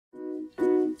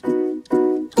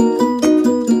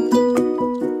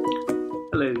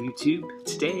YouTube.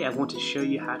 Today I want to show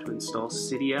you how to install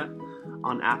Cydia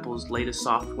on Apple's latest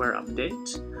software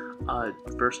update.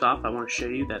 First off, I want to show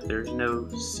you that there's no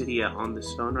Cydia on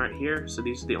this phone right here, so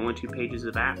these are the only two pages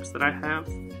of apps that I have.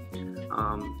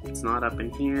 It's not up in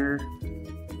here,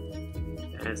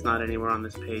 and it's not anywhere on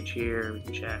this page here. Let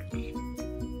me check.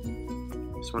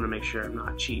 Just want to make sure I'm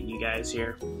not cheating you guys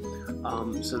here.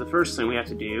 So the first thing we have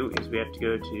to do is we have to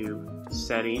go to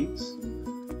Settings,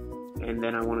 and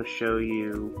then I want to show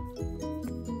you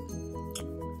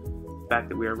the fact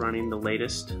that we are running the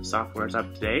latest software is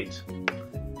up to date.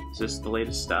 So this is the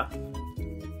latest stuff.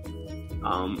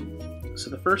 So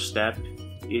the first step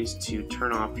is to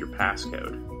turn off your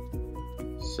passcode.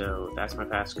 So that's my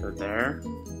passcode there.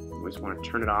 We just want to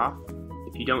turn it off.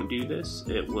 If you don't do this,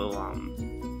 it will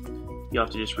you'll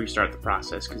have to just restart the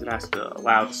process because it has to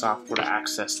allow the software to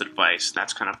access the device.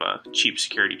 That's kind of a cheap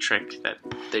security trick that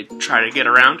they try to get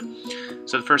around.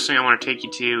 So the first thing I want to take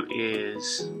you to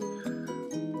is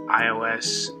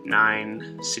iOS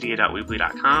 9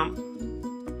 cydia.weebly.com.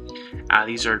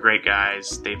 These are great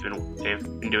guys. They've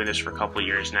been doing this for a couple of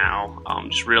years now.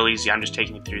 Just real easy. I'm just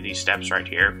taking you through these steps right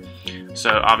here.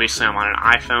 So obviously I'm on an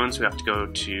iPhone, so we have to go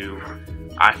to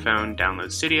iPhone,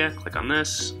 download Cydia, click on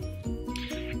this.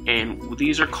 And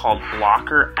these are called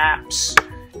blocker apps.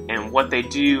 And what they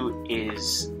do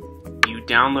is you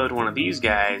download one of these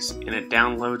guys and it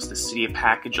downloads the Cydia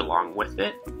package along with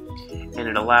it. And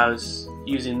it allows,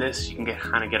 using this, you can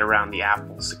kind of get around the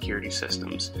Apple security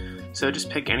systems. So just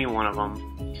pick any one of them.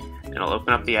 It'll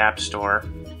open up the App Store.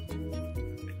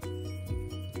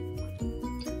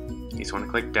 You just want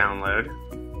to click download.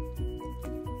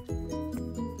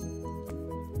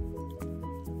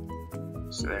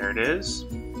 So there it is.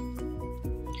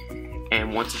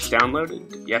 And once it's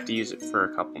downloaded, you have to use it for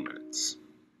a couple minutes.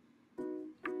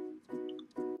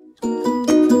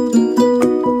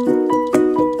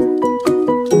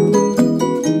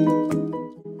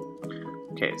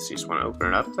 Okay, so you just want to open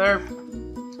it up there.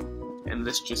 And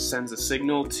this just sends a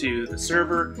signal to the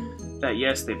server that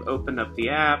yes, they've opened up the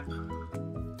app.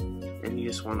 And you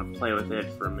just want to play with it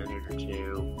for a minute or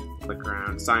two. Click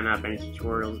around, sign up, any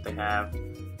tutorials that they have.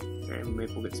 And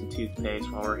maybe we'll get some toothpaste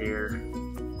while we're here.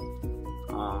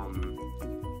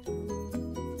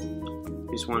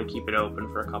 You just want to keep it open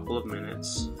for a couple of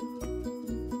minutes.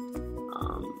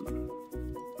 I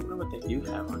wonder what they do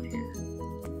have on here.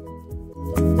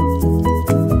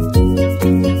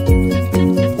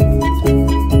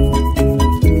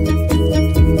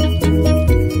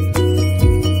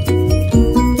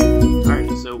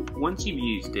 Alright, so once you've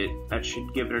used it, that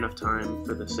should give it enough time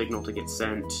for the signal to get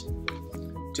sent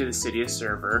to the Cydia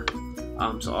server.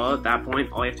 So at that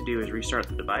point, all you have to do is restart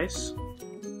the device.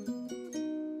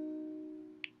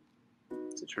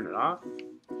 So turn it off.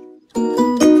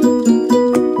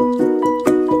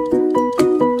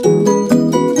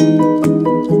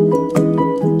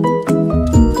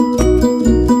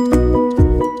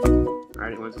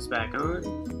 Alright, once it's back on,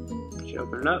 you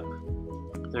open it up.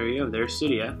 There you go, there's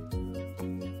Cydia.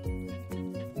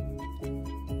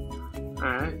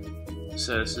 Alright.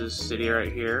 So this is Cydia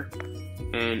right here,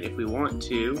 and if we want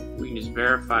to, we can just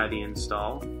verify the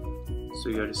install. So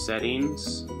we go to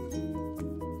Settings,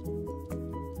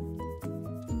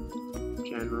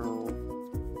 General,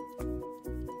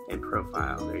 and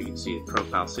Profile. There you can see the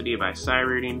Profile Cydia by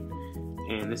Cydia,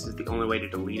 and this is the only way to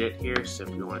delete it here. So if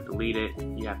you want to delete it,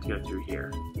 you have to go through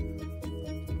here.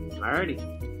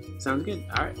 Alrighty, sounds good.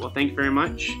 Alright, well thank you very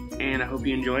much, and I hope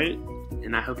you enjoy it,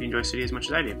 and I hope you enjoy Cydia as much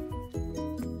as I do.